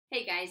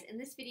Hey guys, in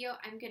this video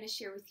I'm going to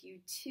share with you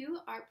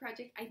 2 art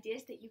project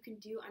ideas that you can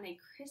do on a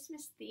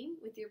Christmas theme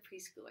with your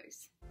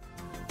preschoolers.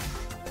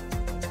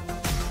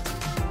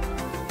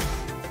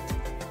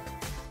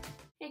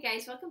 Hey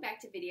guys, welcome back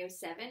to video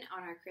 7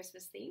 on our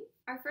Christmas theme.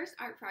 Our first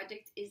art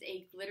project is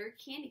a glitter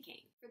candy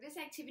cane. For this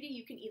activity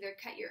you can either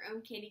cut your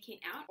own candy cane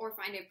out or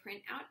find a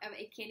print out of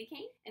a candy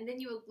cane, and then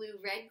you will glue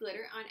red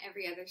glitter on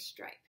every other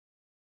stripe.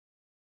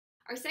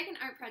 Our second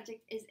art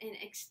project is an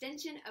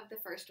extension of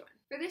the first one.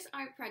 For this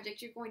art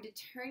project, you're going to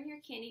turn your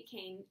candy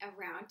cane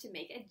around to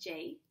make a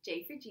J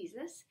for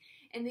Jesus,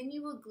 and then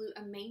you will glue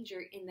a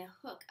manger in the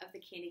hook of the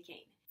candy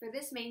cane. For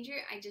this manger,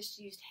 I just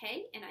used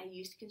hay and I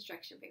used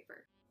construction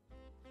paper.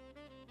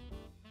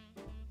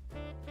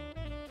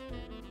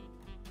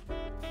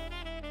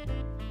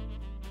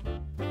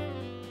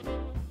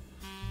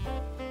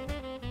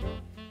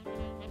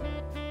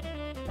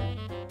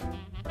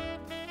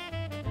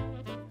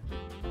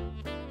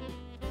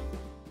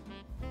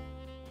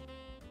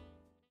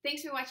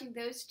 Thanks for watching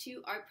those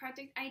 2 art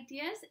project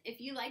ideas. If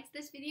you liked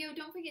this video,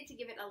 don't forget to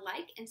give it a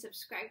like and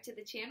subscribe to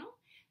the channel,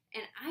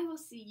 and I will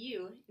see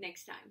you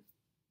next time.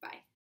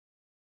 Bye.